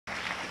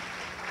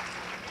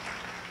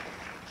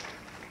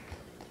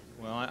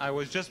Well, I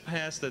was just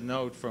passed a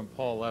note from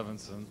Paul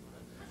Levinson,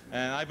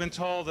 and I've been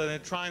told that in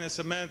trying to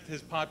cement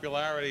his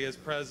popularity as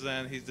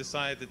president, he's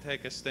decided to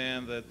take a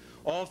stand that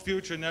all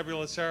future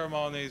Nebula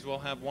ceremonies will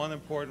have one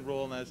important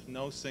rule, and that's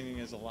no singing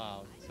is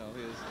allowed. So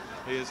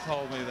he has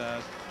told me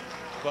that.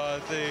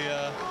 But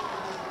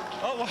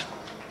oh, well,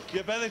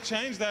 you better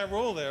change that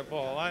rule there,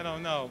 Paul. I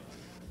don't know.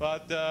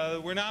 But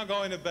we're now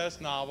going to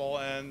Best Novel,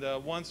 and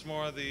once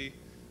more, the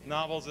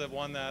novels that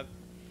won that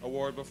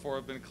award before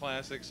have been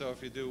classics, so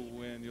if you do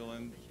win, you'll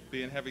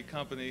be in heavy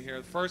company here.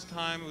 The first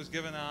time it was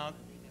given out,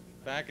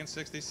 back in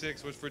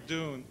 '66, was for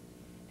Dune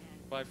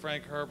by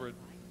Frank Herbert,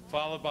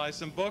 followed by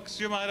some books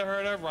you might have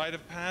heard of: Rite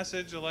of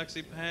Passage,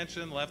 Alexei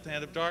Panshin, Left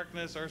Hand of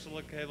Darkness,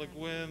 Ursula K. Le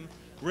Guin,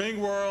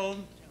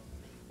 Ringworld,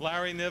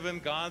 Larry Niven,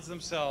 Gods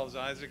Themselves,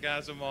 Isaac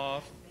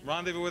Asimov,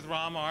 Rendezvous with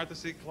Rama, Arthur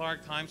C.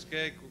 Clarke,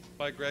 Timescape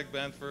by Greg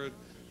Benford,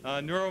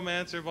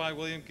 Neuromancer by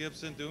William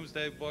Gibson,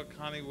 Doomsday Book,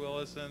 Connie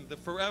Willis, and The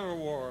Forever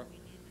War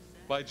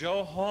by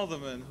Joe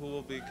Haldeman, who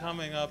will be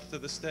coming up to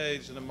the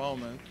stage in a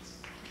moment.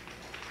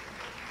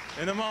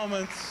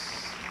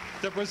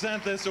 To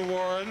present this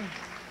award.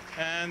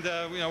 And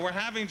you know, we're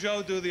having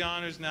Joe do the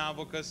honors now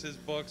because his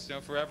books, you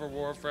know, Forever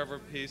War, Forever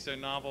Peace, are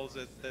novels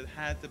that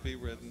had to be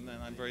written,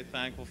 and I'm very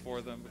thankful for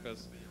them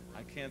because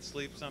I can't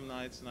sleep some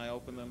nights and I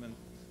open them and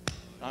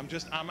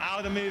I'm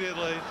out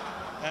immediately.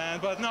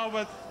 But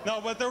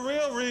the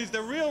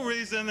real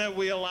reason that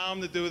we allow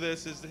him to do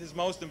this is his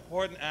most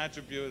important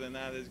attribute, and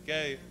that is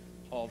Gay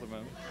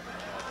Haldeman.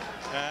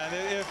 And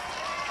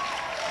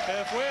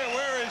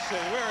where is she?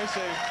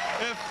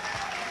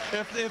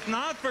 If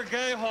not for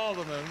Gay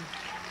Haldeman,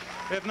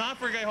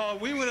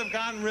 we would have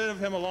gotten rid of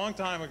him a long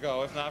time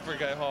ago. If not for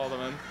Gay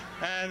Haldeman,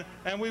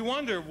 and we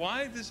wonder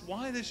why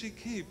does she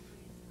keep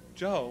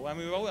Joe? I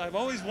mean, I've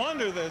always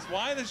wondered this.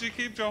 Why does she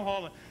keep Joe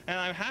Haldeman? And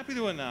I'm happy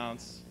to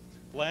announce,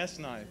 last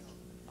night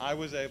I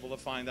was able to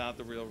find out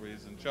the real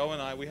reason. Joe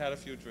and we had a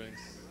few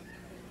drinks,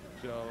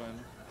 Joe,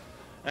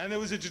 and there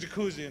was a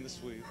jacuzzi in the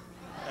suite,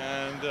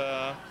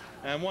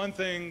 and one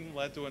thing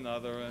led to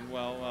another, and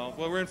well,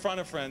 we're in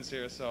front of friends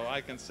here, so I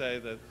can say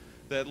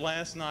that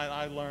last night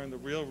I learned the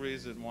real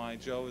reason why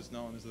Joe is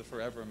known as the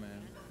Forever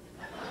Man.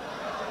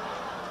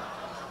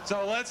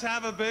 So let's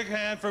have a big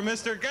hand for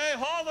Mr. Gay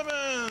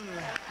Haldeman.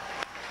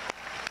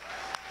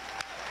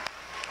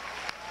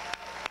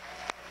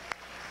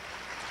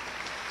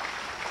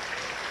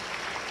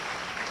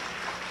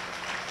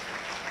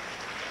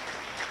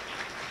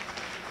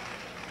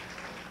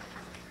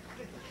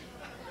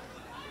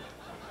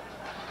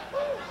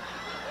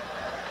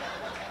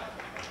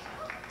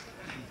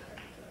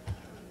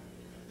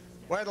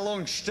 Well, I had a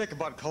long shtick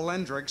about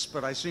calendrics,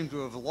 but I seem to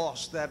have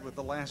lost that with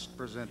the last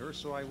presenter,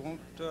 so I won't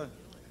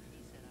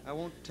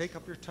take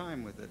up your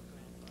time with it.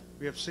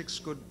 We have 6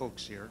 good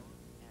books here.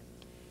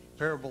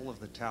 Parable of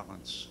the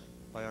Talents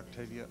by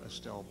Octavia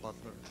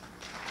Butler.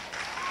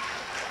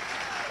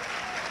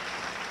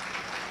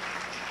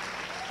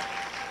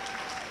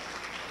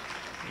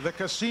 The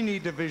Cassini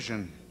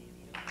Division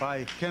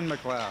by Ken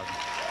MacLeod.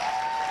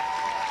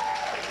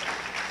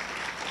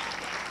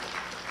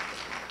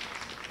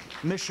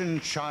 Mission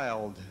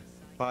Child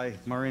by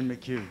Maureen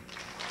McHugh.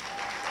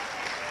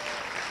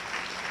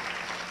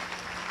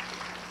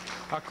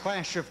 A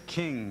Clash of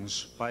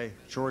Kings by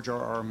George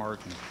R.R.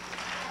 Martin.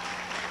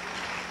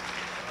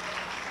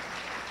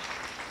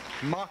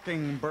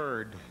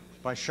 Mockingbird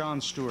by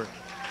Sean Stewart.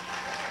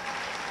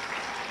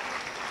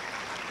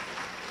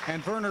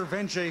 And Werner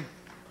Vinge,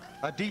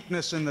 A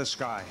Deepness in the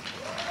Sky.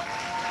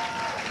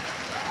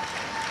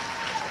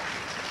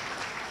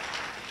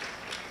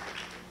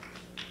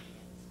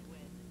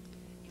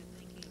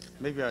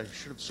 Maybe I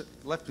should have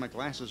left my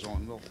glasses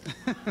on. We'll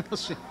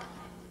see.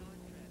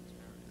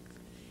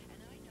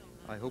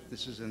 I hope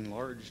this is in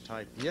large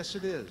type. Yes,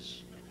 it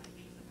is.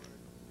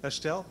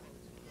 Estelle?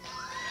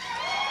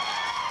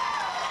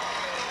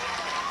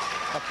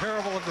 A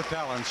Parable of the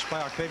Talents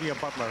by Octavia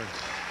Butler.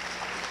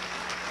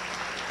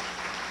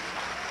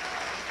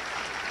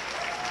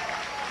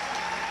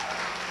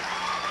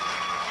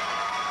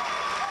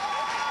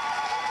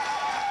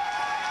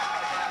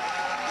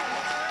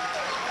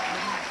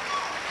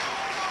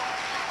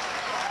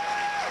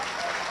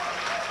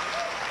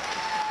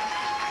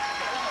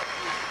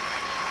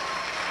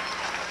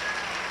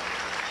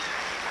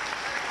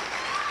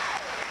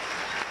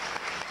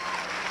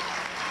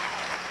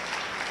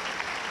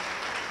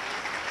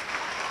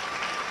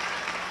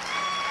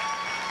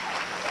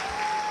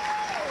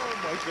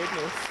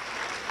 Goodness.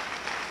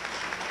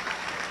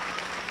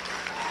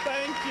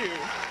 Thank you.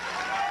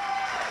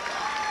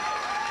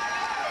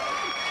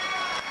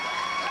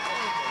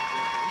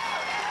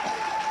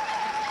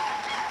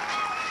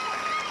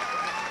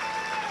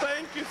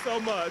 Thank you so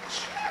much.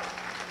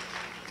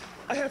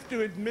 I have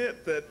to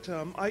admit that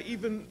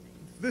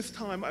this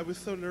time I was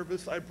so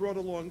nervous I brought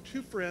along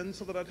 2 friends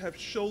so that I'd have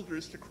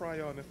shoulders to cry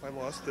on if I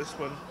lost this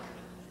one.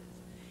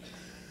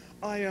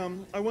 I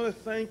want to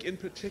thank in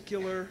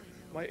particular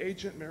my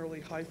agent,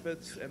 Marilee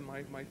Heifetz, and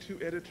my 2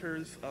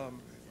 editors,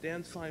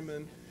 Dan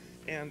Simon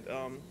and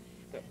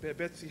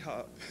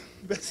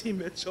Betsy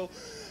Mitchell.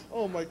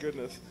 Oh my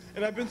goodness.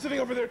 And I've been sitting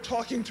over there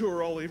talking to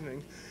her all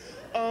evening.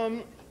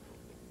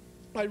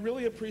 I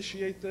really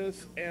appreciate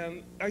this,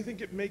 and I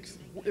think it makes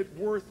it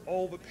worth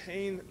all the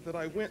pain that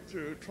I went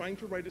through trying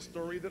to write a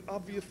story that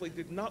obviously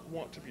did not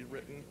want to be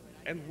written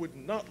and would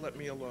not let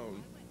me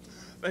alone.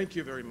 Thank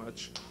you very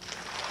much.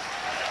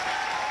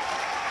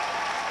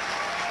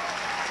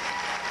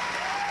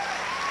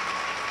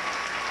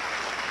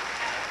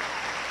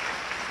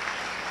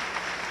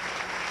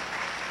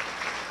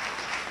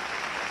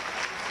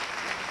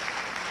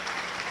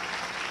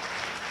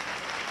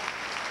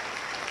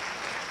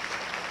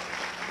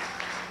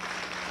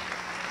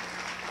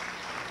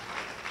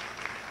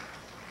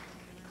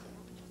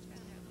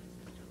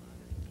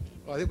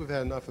 Well, I think we've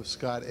had enough of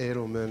Scott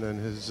Edelman and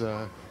his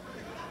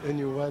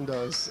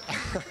innuendos.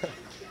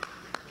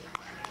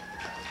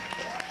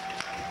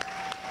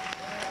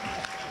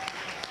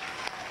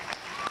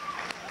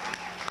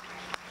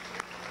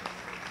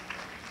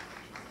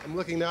 I'm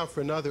looking now for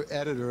another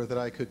editor that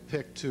I could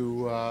pick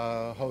to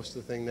host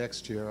the thing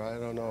next year. I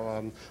don't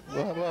know.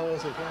 Well,